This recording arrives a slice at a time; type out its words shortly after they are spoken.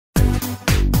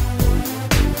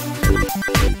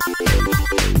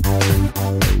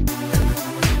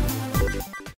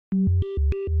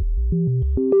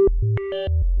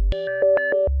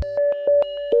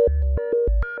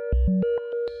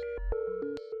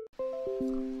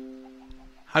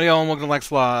Howdy y'all and welcome to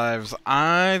Lex Lives.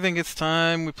 I think it's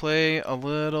time we play a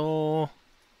little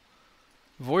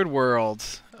Void World.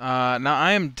 Now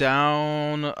I am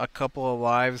down a couple of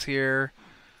lives here,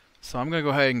 so I'm going to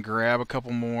go ahead and grab a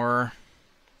couple more.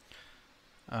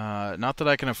 Not that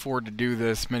I can afford to do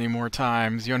this many more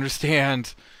times, you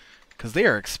understand, because they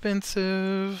are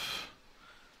expensive.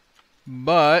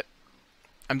 But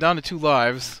I'm down to 2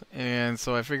 lives, and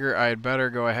so I figure I'd better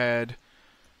go ahead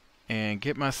and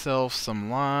get myself some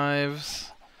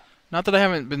lives. Not that I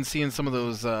haven't been seeing some of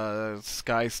those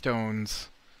sky stones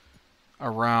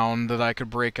around that I could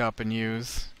break up and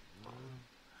use.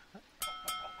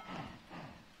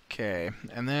 Okay,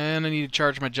 and then I need to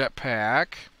charge my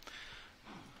jetpack.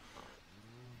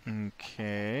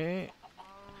 Okay.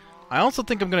 I also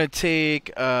think I'm going to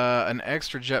take an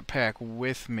extra jetpack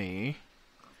with me.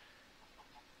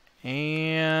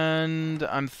 And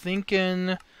I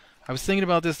was thinking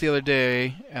about this the other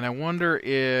day, and I wonder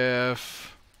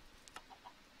if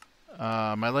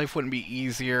my life wouldn't be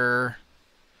easier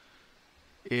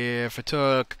if I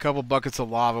took a couple buckets of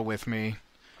lava with me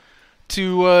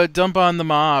to dump on the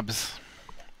mobs.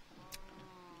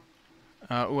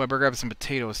 Ooh, I better grab some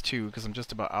potatoes too, because I'm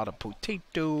just about out of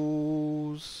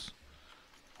potatoes.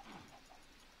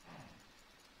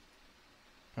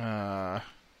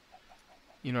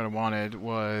 You know what I wanted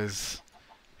was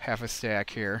half a stack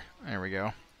here. There we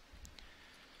go.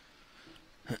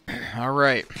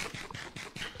 Alright.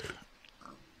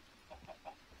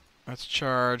 Let's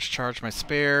charge my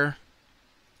spare.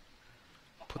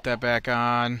 Put that back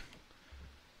on.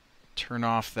 Turn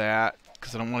off that,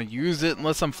 because I don't want to use it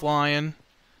unless I'm flying.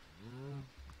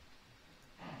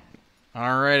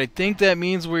 Alright, I think that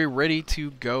means we're ready to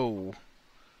go.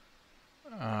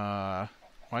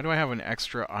 Why do I have an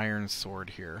extra iron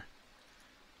sword here?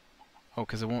 Oh,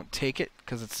 because it won't take it?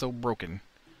 Because it's so broken.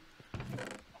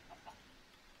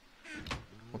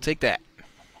 We'll take that.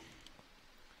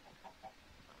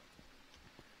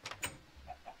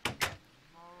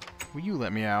 Will you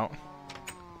let me out?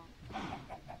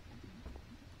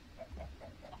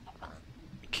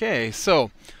 Okay, so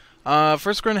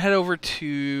first we're going to head over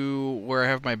to where I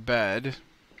have my bed,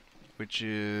 which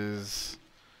is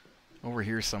over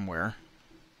here somewhere.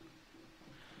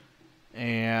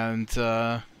 And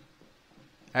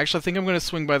actually, I think I'm going to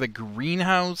swing by the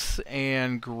greenhouse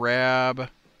and grab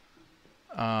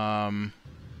the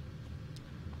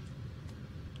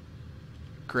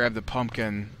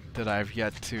pumpkin that I've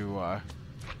yet to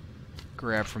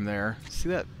grab from there. See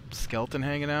that skeleton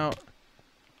hanging out?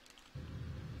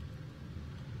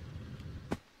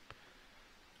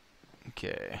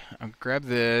 Okay, I'll grab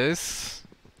this.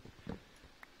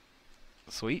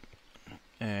 Sweet.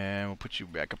 And we'll put you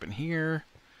back up in here.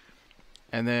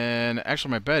 And then,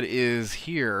 actually my bed is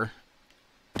here.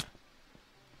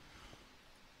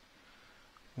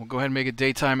 We'll go ahead and make it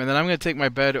daytime, and then I'm going to take my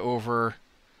bed over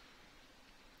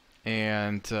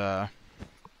and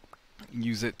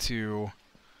use it to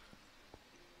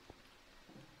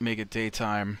make it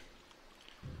daytime.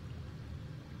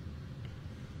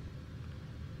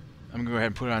 I'm going to go ahead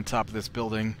and put it on top of this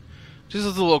building. Just a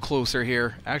little closer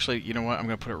here. Actually, you know what? I'm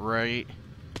going to put it right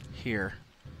here.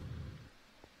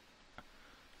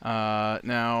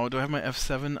 Now, do I have my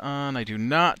F7 on? I do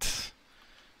not.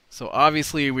 So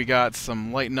obviously we got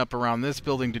some lighting up around this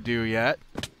building to do yet.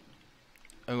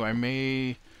 Oh, I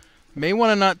may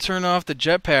want to not turn off the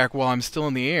jetpack while I'm still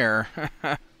in the air.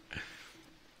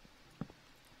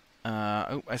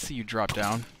 Oh, I see you drop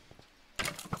down.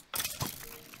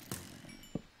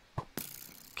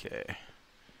 Okay.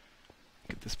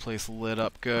 Get this place lit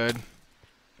up good.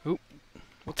 Oop.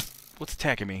 What's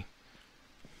attacking me?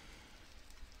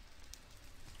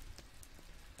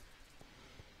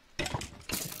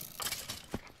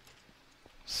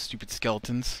 Stupid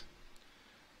skeletons.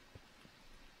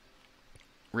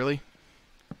 Really?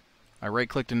 I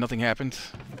right-clicked and nothing happened.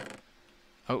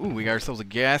 Oh, ooh, we got ourselves a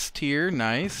gas tier.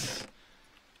 Nice.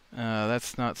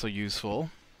 That's not so useful.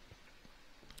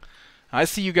 I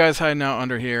see you guys hiding out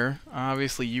under here.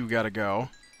 Obviously, you gotta go.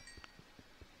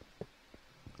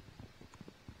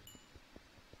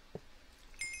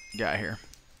 Got here.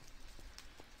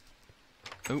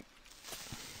 Oh.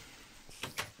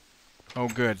 Oh,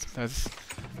 good. That's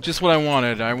just what I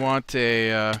wanted. I want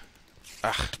a,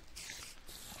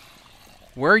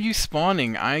 Where are you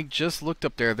spawning? I just looked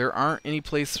up there. There aren't any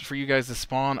place for you guys to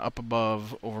spawn up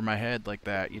above over my head like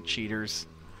that, you cheaters.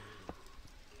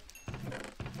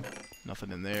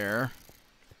 Nothing in there.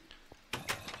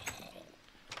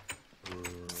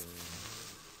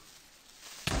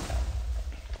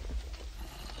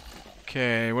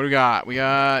 Okay, what do we got? We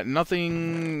got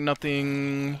nothing,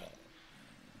 nothing,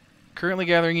 Currently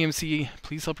gathering EMC.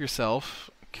 Please help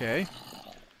yourself. Okay.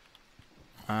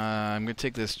 I'm going to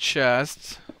take this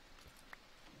chest.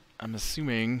 I'm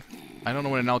assuming... I don't know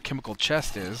what an alchemical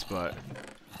chest is, but...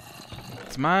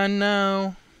 It's mine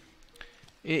now.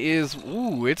 It is...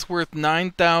 Ooh, it's worth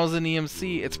 9,000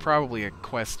 EMC. It's probably a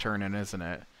quest turn-in, isn't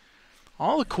it?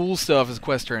 All the cool stuff is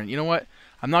quest turn-in. You know what?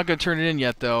 I'm not going to turn it in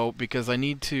yet, though, because I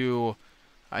need to...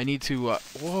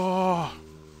 Whoa!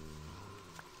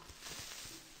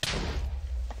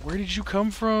 Where did you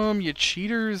come from, you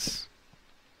cheaters?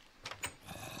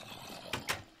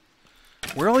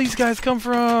 Where all these guys come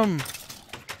from?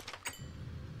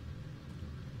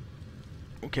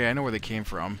 Okay, I know where they came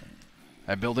from.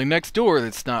 That building next door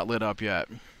that's not lit up yet.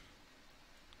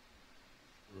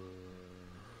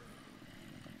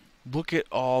 Look at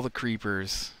all the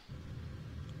creepers.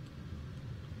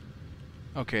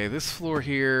 Okay, this floor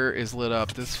here is lit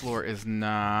up. This floor is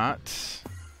not.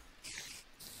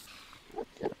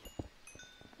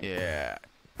 Yeah.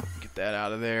 Get that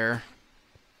out of there.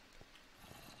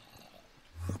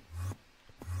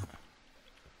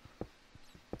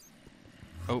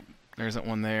 Oh, there isn't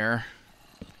one there.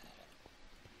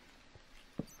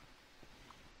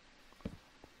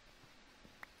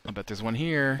 I bet there's one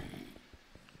here.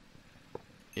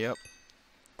 Yep.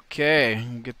 Okay,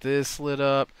 we'll get this lit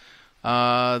up.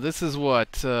 This is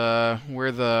what,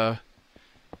 where the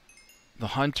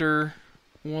hunter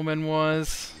woman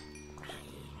was.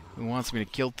 Who wants me to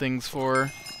kill things for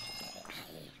her.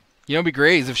 You know, it'd be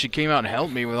great is if she came out and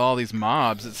helped me with all these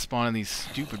mobs that spawn in these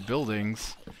stupid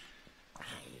buildings.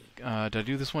 Did I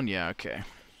do this one? Yeah, okay.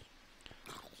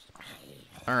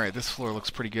 Alright, this floor looks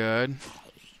pretty good.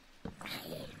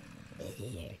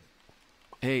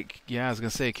 Hey, yeah, I was gonna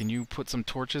say, can you put some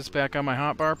torches back on my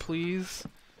hotbar, please?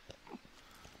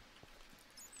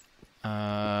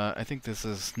 I think this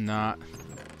is not...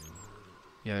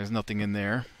 Yeah, there's nothing in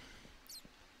there.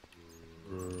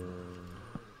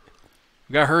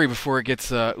 We gotta hurry before it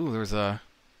gets, ooh, there's a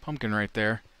pumpkin right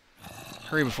there.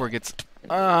 Hurry before it gets...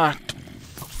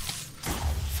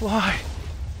 Fly!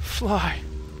 Fly!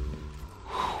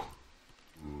 Whew.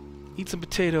 Eat some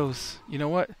potatoes. You know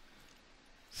what?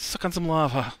 Suck on some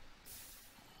lava.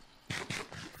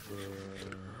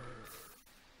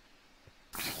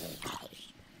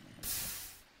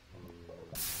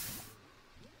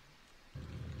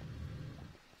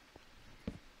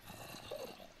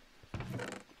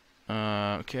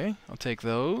 Okay, I'll take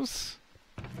those.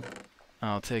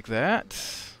 I'll take that.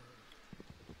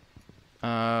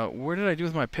 Where did I do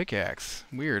with my pickaxe?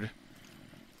 Weird.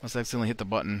 Must accidentally hit the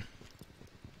button.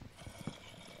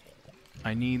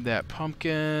 I need that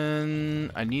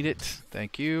pumpkin. I need it.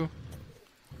 Thank you.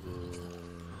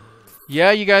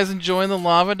 Yeah, you guys enjoying the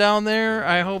lava down there?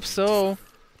 I hope so.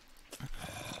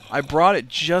 I brought it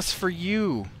just for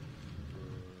you.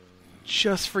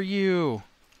 Just for you.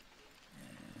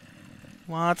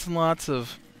 Lots and lots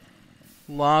of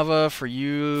lava for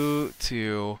you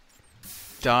to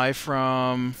die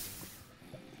from.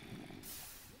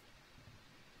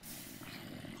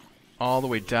 All the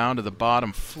way down to the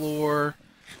bottom floor.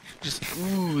 Just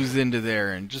ooze into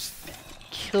there and just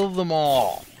kill them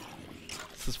all.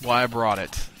 This is why I brought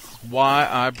it. This is why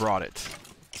I brought it.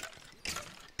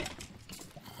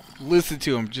 Listen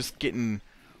to him just getting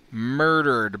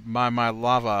murdered by my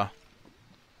lava.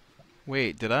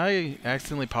 Wait, did I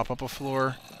accidentally pop up a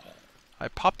floor? I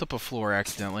popped up a floor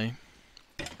accidentally.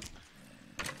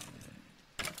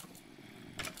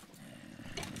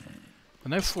 The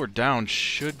next floor down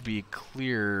should be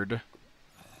cleared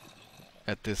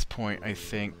at this point, I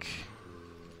think.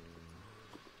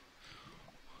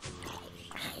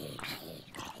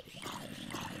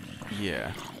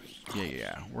 Yeah.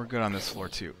 Yeah. We're good on this floor,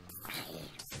 too.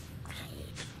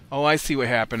 Oh, I see what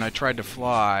happened. I tried to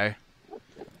fly,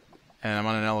 and I'm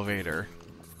on an elevator.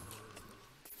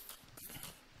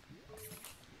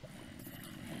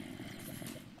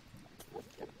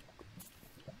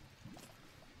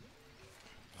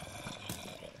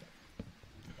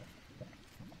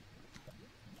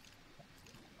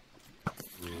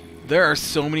 There are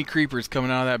so many creepers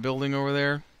coming out of that building over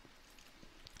there.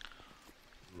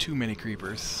 Too many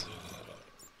creepers.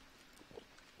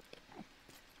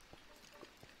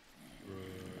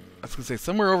 I was going to say,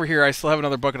 somewhere over here I still have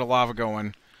another bucket of lava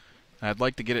going. I'd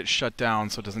like to get it shut down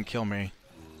so it doesn't kill me.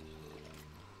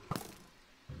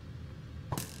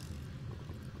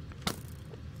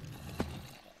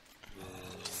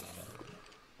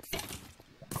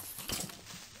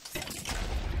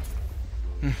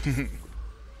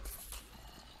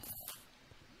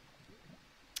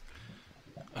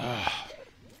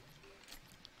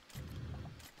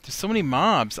 There's so many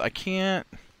mobs, I can't...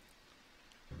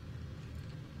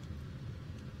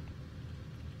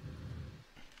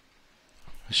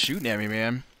 Shooting at me,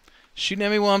 man. Shooting at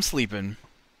me while I'm sleeping.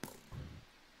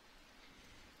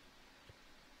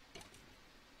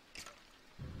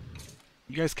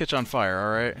 You guys catch on fire,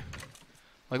 alright?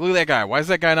 Like, look at that guy. Why is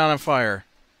that guy not on fire?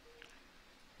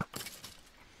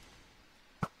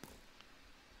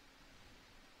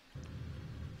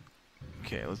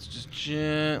 Okay, let's just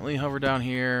gently hover down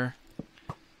here.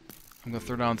 I'm gonna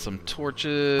throw down some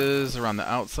torches around the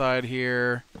outside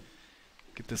here.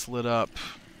 Get this lit up.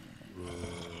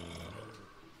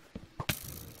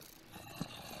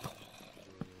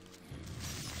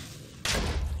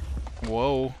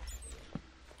 Whoa.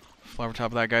 Fly over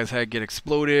top of that guy's head, get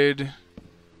exploded.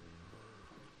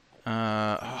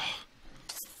 Oh.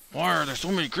 Why are there so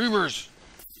many creepers?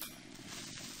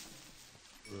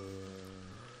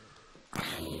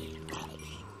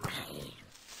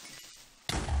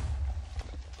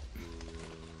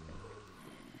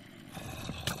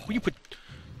 Will you put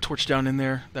torch down in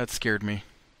there? That scared me.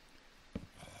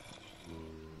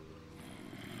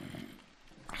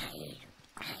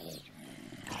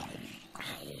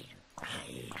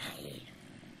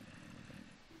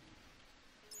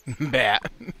 Bat.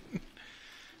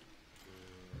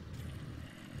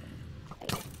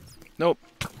 Nope.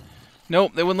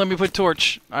 Nope, they wouldn't let me put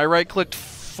torch. I right-clicked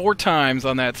 4 times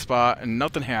on that spot, and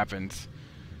nothing happens.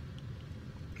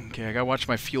 Okay, I gotta watch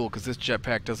my fuel, because this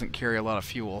jetpack doesn't carry a lot of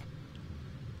fuel.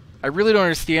 I really don't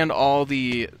understand all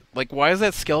the... Like, why is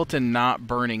that skeleton not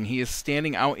burning? He is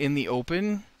standing out in the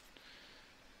open,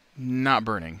 not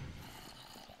burning.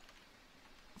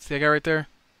 See that guy right there?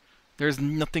 There's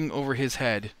nothing over his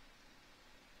head.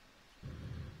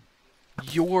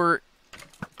 You're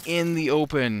in the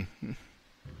open.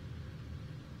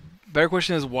 Better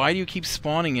question is, why do you keep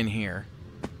spawning in here?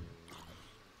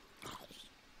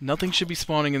 Nothing should be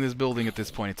spawning in this building at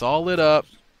this point. It's all lit up.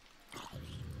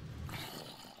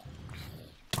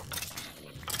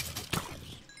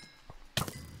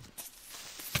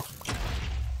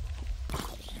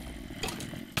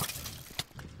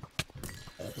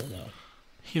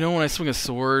 You know, when I swing a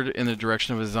sword in the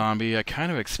direction of a zombie, I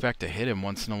kind of expect to hit him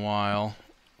once in a while.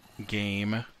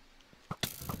 Game.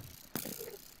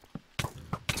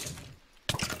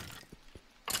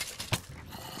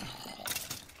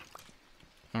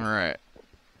 Alright.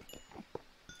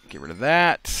 Get rid of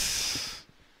that.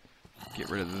 Get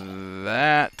rid of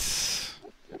that.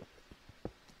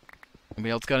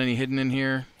 Anybody else got any hidden in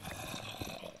here?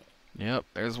 Yep,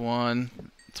 there's one.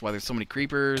 That's why there's so many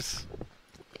creepers.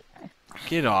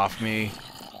 Get off me.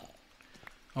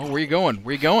 Oh, where you going?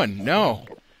 Where you going? No.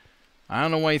 I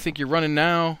don't know why you think you're running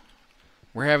now.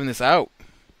 We're having this out.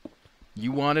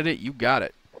 You wanted it, you got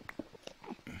it.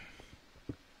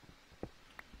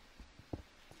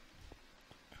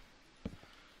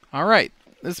 Alright.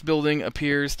 This building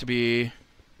appears to be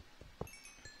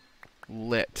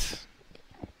lit.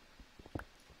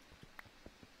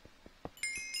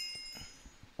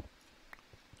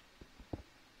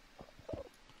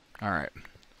 Alright.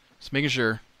 Just making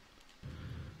sure.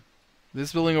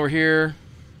 This building over here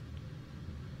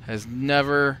has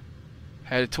never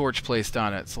had a torch placed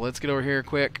on it. So let's get over here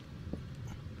quick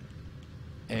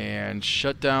and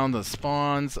shut down the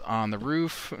spawns on the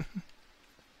roof.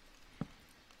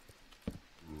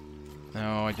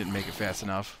 No, I didn't make it fast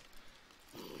enough.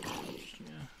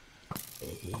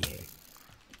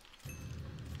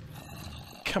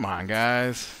 Come on,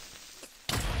 guys.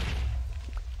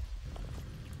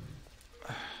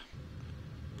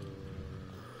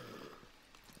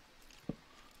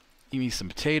 Eat me some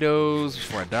potatoes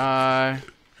before I die.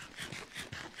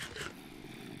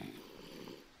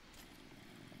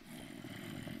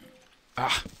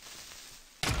 Ah.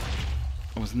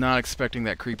 I was not expecting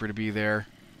that creeper to be there.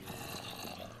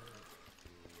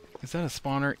 Is that a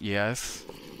spawner? Yes.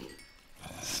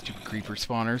 Stupid creeper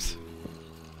spawners.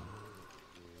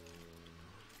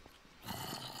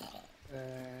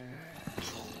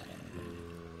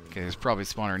 Okay, there's probably a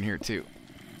spawner in here too.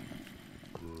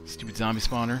 Stupid zombie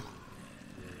spawner.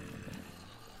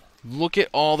 Look at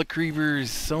all the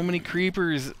creepers. So many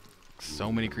creepers.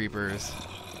 So many creepers.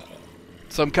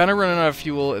 So I'm kind of running out of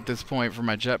fuel at this point for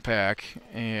my jetpack.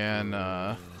 And,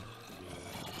 I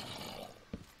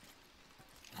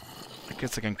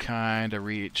guess I can kind of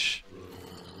reach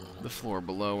the floor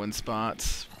below in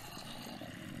spots.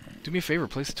 Do me a favor,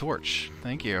 place a torch.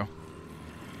 Thank you.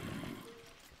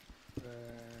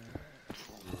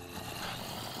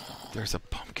 There's a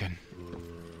pumpkin.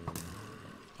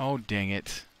 Oh, dang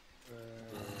it.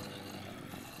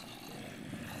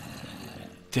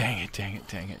 Dang it, dang it,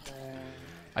 dang it.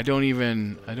 I don't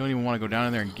even want to go down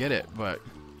in there and get it, but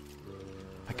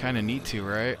I kind of need to,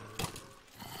 right?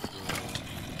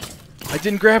 I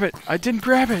didn't grab it! I didn't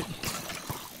grab it!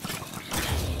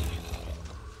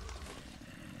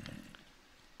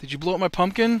 Did you blow up my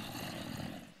pumpkin?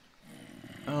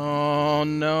 Oh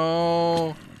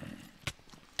no!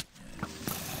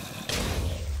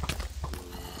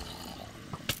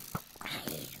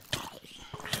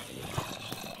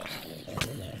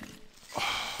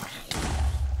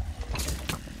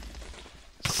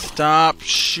 Stop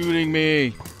shooting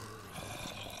me!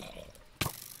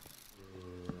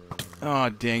 Oh,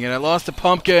 dang it, I lost a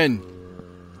pumpkin!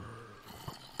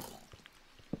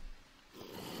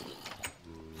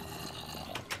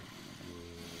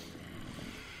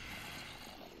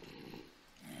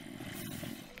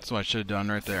 That's what I should have done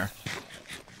right there.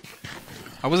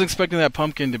 I wasn't expecting that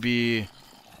pumpkin to be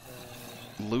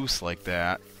loose like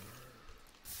that.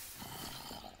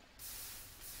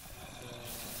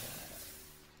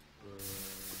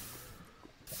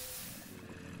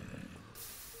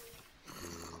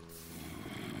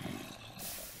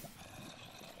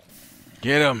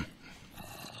 Get him!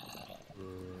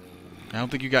 I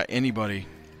don't think you got anybody.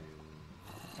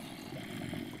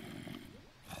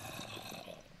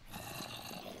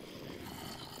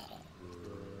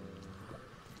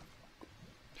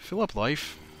 Fill up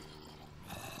life.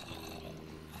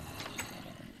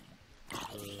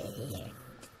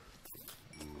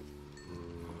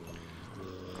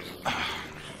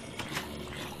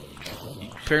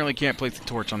 Apparently can't place the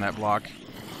torch on that block.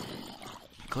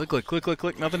 Click, click, click, click,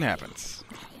 click, nothing happens.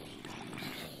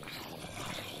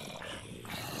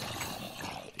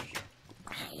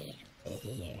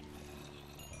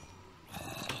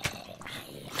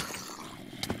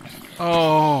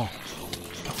 Oh.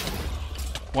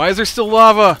 Why is there still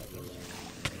lava?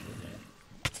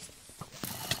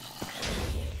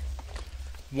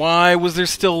 Why was there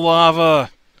still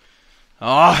lava?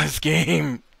 Oh, this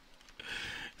game.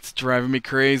 It's driving me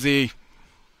crazy.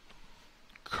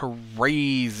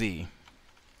 Crazy.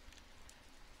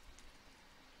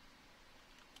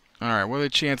 Alright, what are the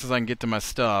chances I can get to my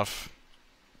stuff?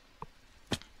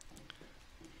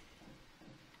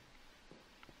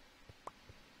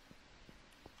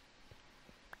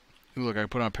 Ooh, look, I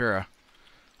put on a pair of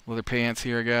leather pants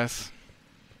here, I guess.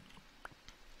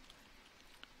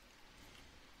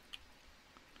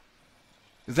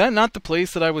 Is that not the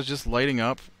place that I was just lighting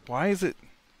up? Why is it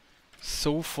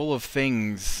so full of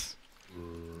things?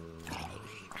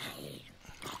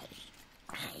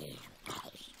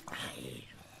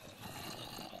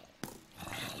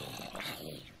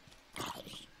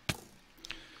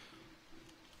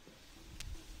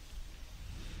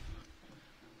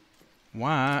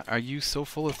 Why are you so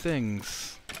full of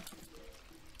things?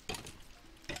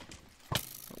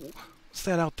 What's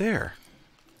that out there?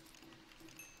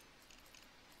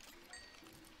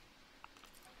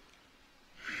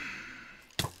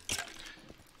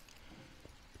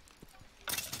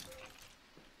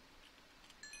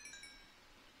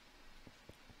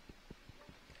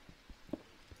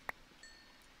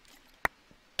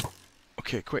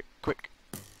 Okay, quick, quick.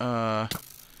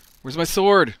 Where's my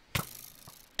sword?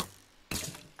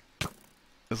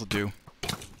 This'll do.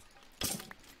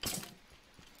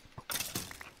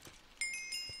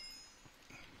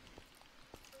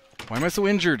 Why am I so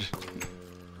injured?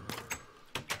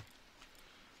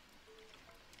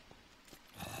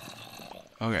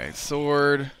 Okay,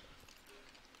 sword.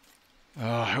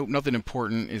 I hope nothing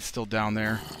important is still down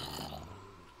there.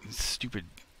 Stupid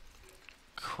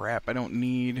crap I don't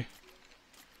need.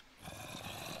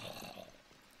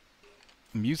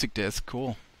 Music disc,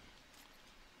 cool.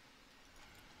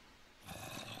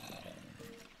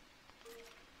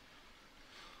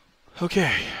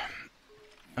 Okay.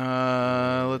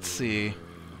 Let's see.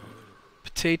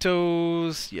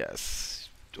 Potatoes, yes.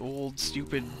 Old,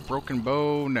 stupid, broken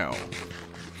bow, no.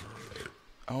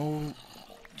 Oh,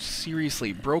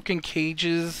 seriously. Broken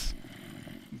cages,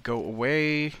 go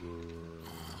away.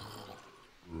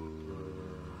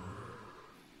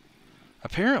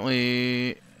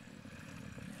 Apparently,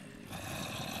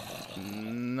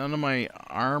 none of my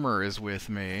armor is with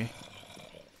me.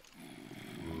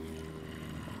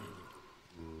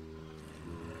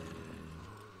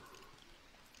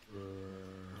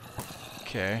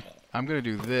 Okay, I'm gonna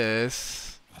do this.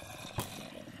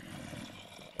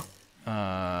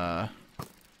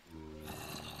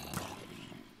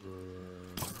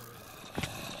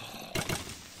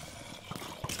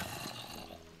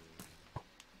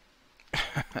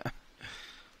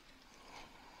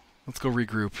 Let's go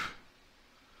regroup.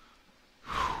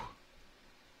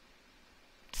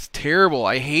 It's terrible.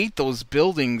 I hate those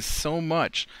buildings so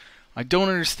much. I don't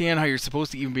understand how you're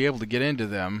supposed to even be able to get into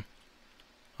them.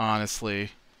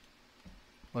 Honestly.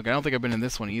 Look, I don't think I've been in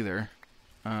this one either.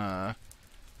 I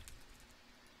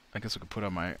guess I could put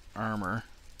on my armor.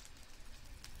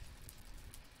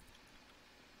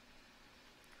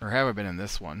 Or have I been in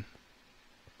this one?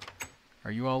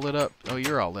 Are you all lit up? Oh,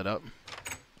 you're all lit up.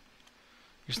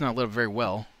 You're just not lit up very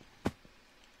well.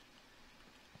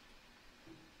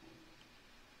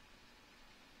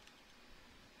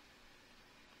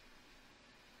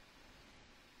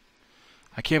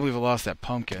 I can't believe I lost that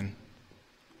pumpkin.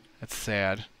 That's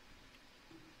sad.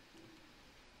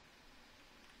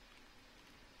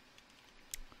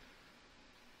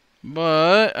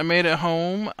 But I made it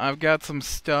home. I've got some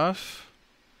stuff.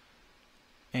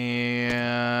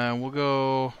 And we'll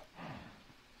go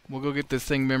get this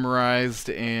thing memorized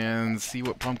and see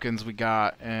what pumpkins we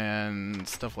got and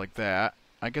stuff like that.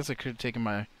 I guess I could have taken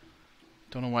my...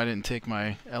 Don't know why I didn't take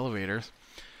my elevators.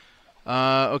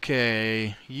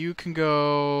 Okay, you can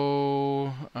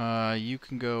go, you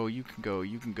can go, you can go,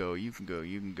 you can go, you can go,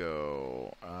 you can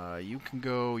go, you can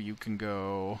go, you can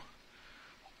go,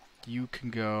 you can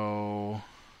go,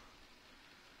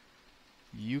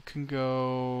 you can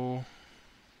go.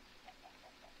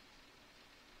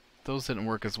 Those didn't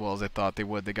work as well as I thought they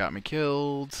would. They got me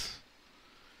killed.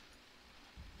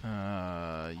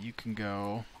 You can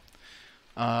go.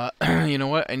 You know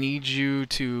what? I need you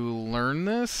to learn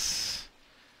this,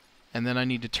 and then I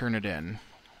need to turn it in.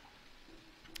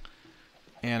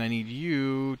 And I need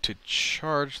you to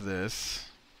charge this.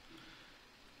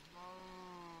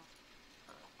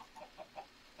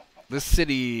 This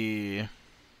city.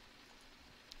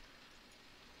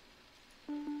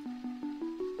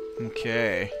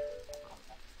 Okay.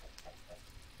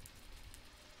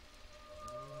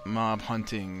 Mob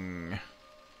hunting.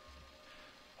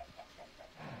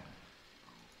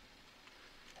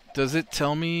 Does it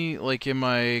tell me, like, in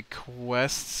my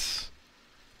quests,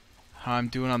 how I'm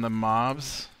doing on the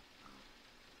mobs?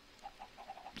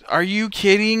 Are you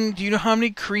kidding? Do you know how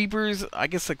many creepers? I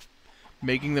guess, like,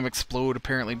 making them explode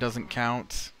apparently doesn't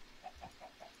count.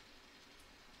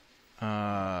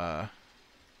 I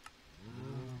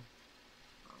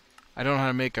don't know how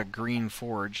to make a green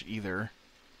forge, either.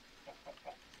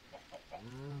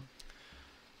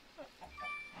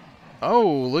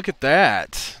 Oh, look at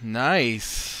that.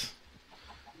 Nice.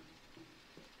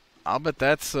 I'll bet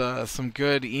that's some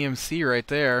good EMC right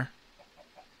there.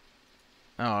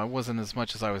 Oh, it wasn't as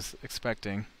much as I was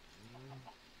expecting.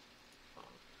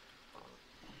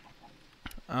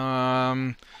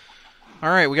 Alright,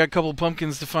 we got a couple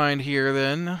pumpkins to find here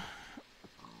then.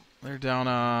 They're down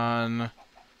on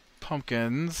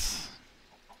pumpkins.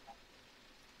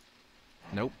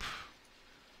 Nope.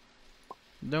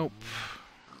 Nope.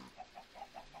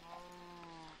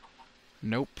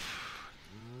 Nope.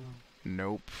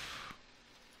 Nope.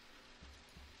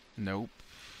 Nope.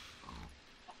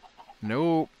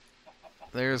 Nope.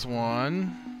 There's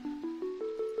one.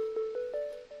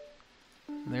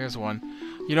 There's one.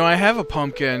 You know, I have a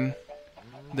pumpkin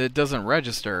that doesn't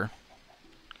register.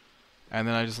 And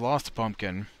then I just lost a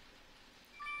pumpkin.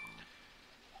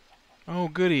 Oh,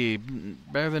 goody.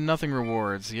 Better than nothing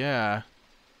rewards. Yeah.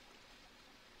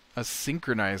 A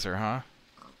synchronizer, huh?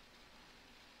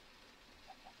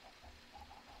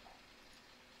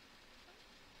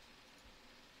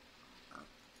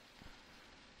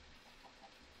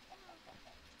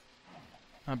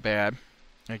 Not bad,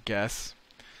 I guess.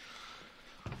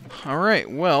 Alright,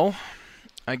 well,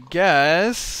 I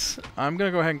guess I'm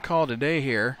gonna go ahead and call it a day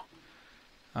here.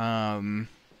 Oh,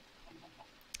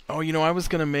 you know, I was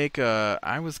gonna make a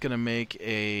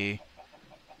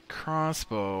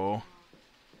crossbow.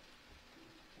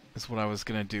 Is what I was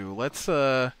gonna do. Let's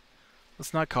not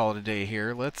call it a day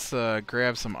here. Let's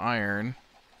grab some iron.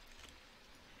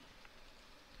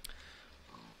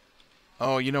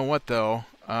 Oh, you know what though?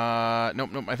 Nope,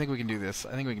 nope. I think we can do this.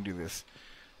 I think we can do this.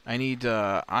 I need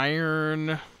iron.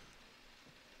 I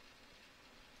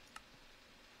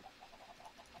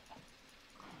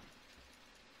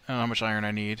don't know how much iron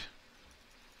I need.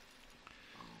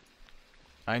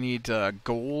 I need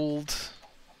gold.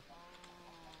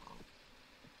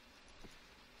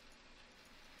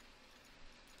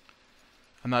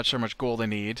 I'm not sure how much gold I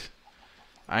need.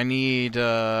 I need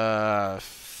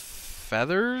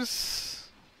feathers.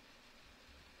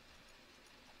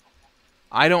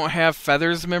 I don't have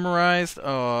feathers memorized. That's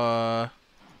not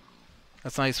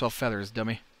how you spell feathers,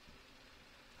 dummy.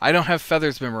 I don't have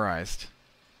feathers memorized.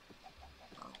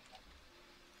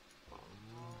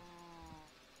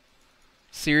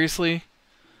 Seriously?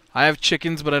 I have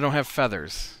chickens, but I don't have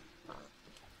feathers.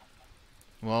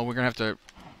 Well, we're gonna have to...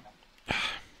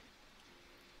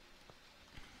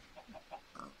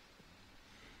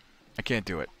 I can't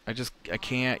do it. I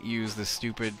can't use this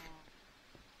stupid...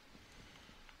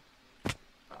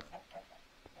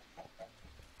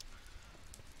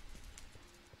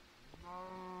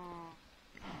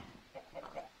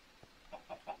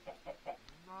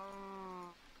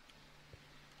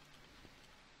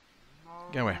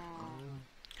 Get away.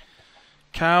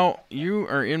 Cow, you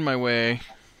are in my way.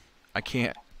 I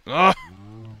can't. Ugh!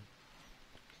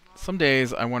 Some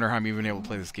days I wonder how I'm even able to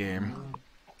play this game.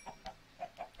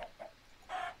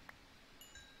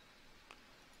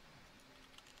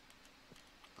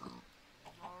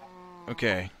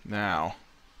 Okay, now.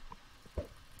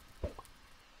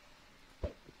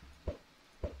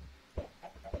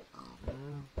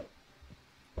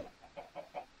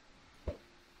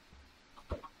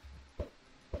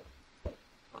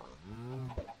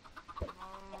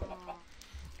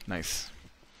 Nice.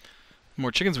 The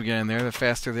more chickens we get in there, the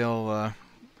faster they'll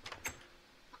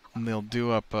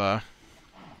do up. I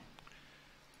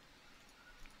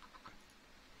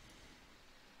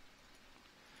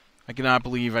cannot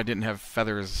believe I didn't have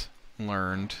feathers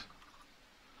learned.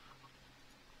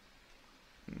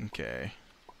 Okay.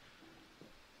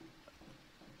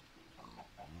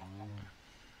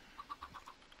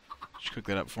 Just cook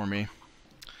that up for me.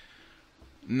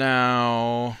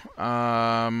 Now,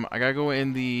 I gotta go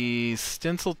in the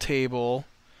stencil table,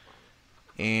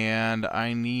 and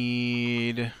I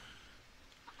need...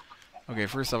 Okay,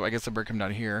 first off, I guess I better come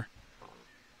down here.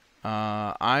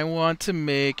 I want to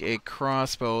make a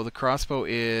crossbow. The crossbow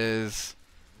is...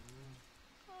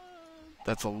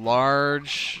 That's a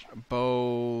large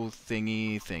bow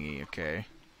thingy, okay.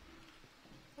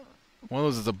 One of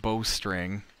those is a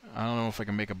bowstring. I don't know if I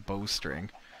can make a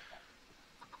bowstring.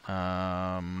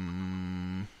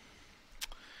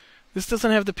 This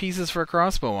doesn't have the pieces for a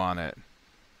crossbow on it.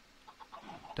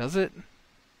 Does it?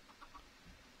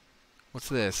 What's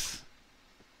this?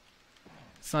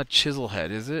 It's not chisel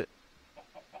head, is it?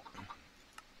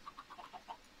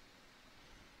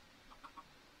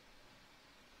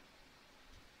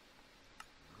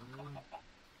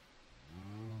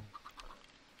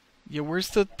 Yeah, where's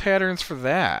the patterns for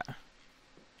that?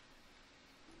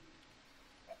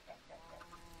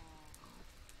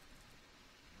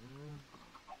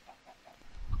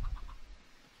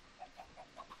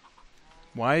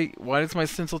 Why does my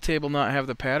stencil table not have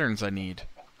the patterns I need?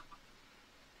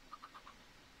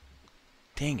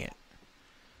 Dang it.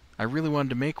 I really wanted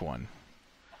to make one.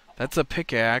 That's a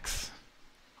pickaxe.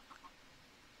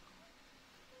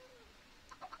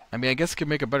 I mean, I guess I could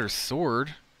make a better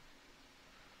sword.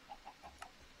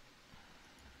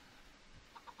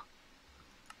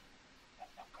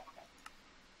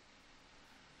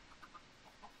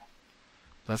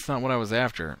 That's not what I was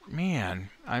after. Man,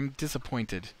 I'm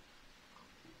disappointed.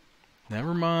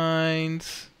 Never mind.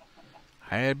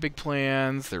 I had big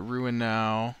plans. They're ruined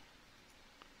now.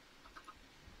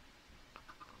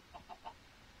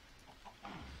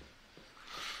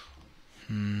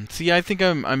 See, I think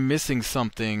I'm missing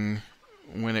something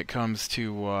when it comes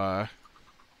to my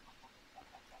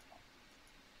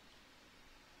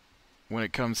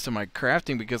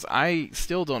crafting, because I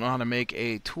still don't know how to make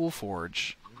a tool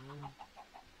forge.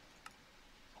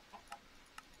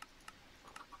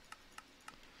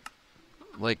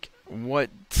 Like, what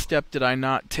step did I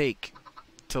not take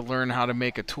to learn how to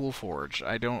make a tool forge?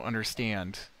 I don't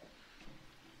understand.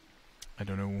 I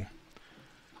don't know.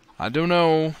 I don't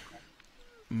know.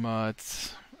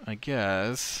 But I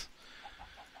guess.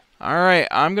 Alright,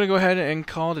 I'm going to go ahead and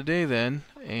call it a day then.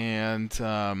 And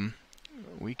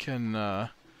we can...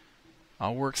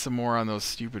 I'll work some more on those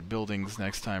stupid buildings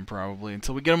next time probably.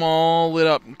 Until we get them all lit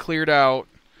up and cleared out.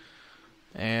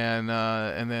 And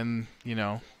then, you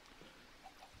know...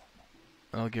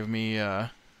 That'll give me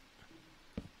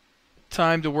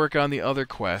time to work on the other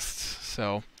quests.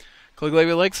 So, click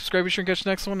like, subscribe, be sure and catch the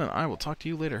next one, and I will talk to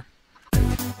you later.